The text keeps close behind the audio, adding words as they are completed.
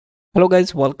Hello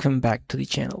guys, welcome back to the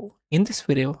channel. In this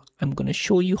video, I'm going to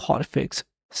show you how to fix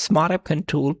Smart App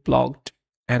Control blocked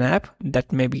an app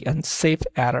that may be unsafe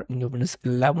error in your Windows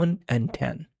 11 and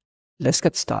 10. Let's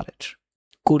get started.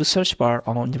 Go to search bar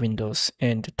on the Windows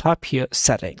and type here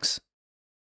settings.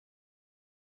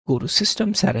 Go to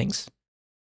system settings,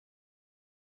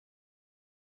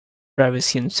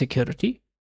 privacy and security,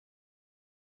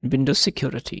 Windows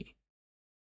security,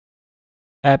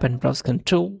 app and browse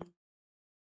control,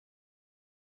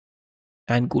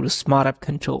 and go to Smart App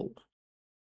Control.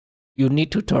 You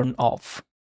need to turn off.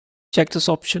 Check this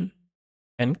option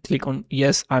and click on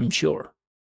Yes, I'm sure.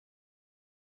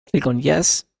 Click on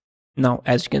Yes. Now,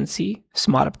 as you can see,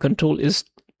 Smart App Control is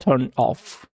turned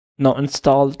off. Now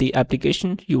install the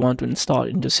application you want to install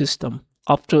in the system.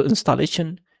 After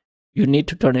installation, you need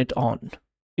to turn it on.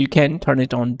 You can turn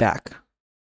it on back.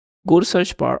 Go to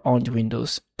search bar on the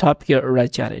Windows. Type here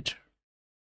regedit.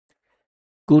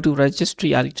 Go to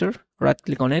registry editor. Right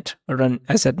click on it, run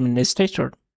as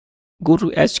administrator. Go to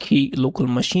HKey local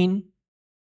machine,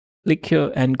 click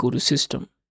here and go to system.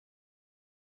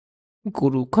 Go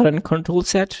to current control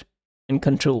set and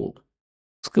control.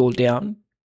 Scroll down,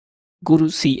 go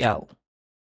to CL.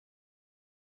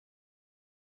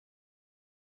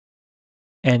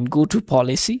 And go to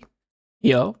policy,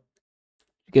 here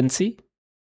you can see.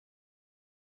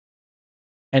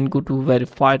 And go to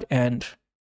verified and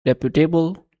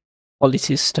reputable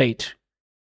policy state.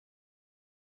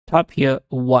 Type here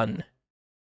 1.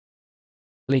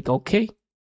 Click OK.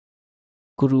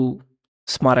 Go to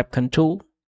Smart App Control,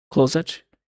 close it.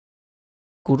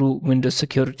 Go to Windows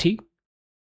Security.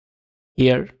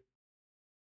 Here,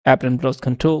 App and Browse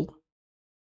Control,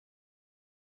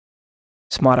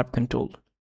 Smart App Control.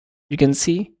 You can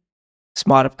see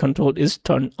Smart App Control is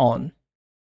turned on.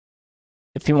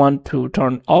 If you want to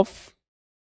turn off,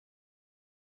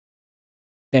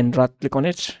 then right click on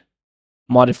it,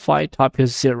 modify, type here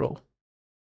 0.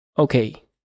 Okay.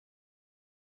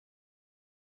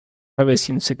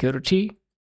 Privacy and security,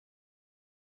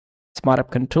 Smart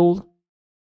App Control,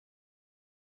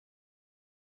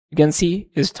 you can see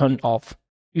is turned off.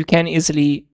 You can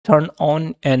easily turn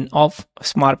on and off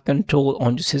Smart App Control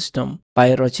on your system by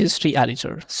a registry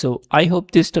editor. So I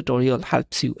hope this tutorial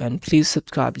helps you, and please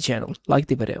subscribe to the channel, like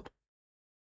the video.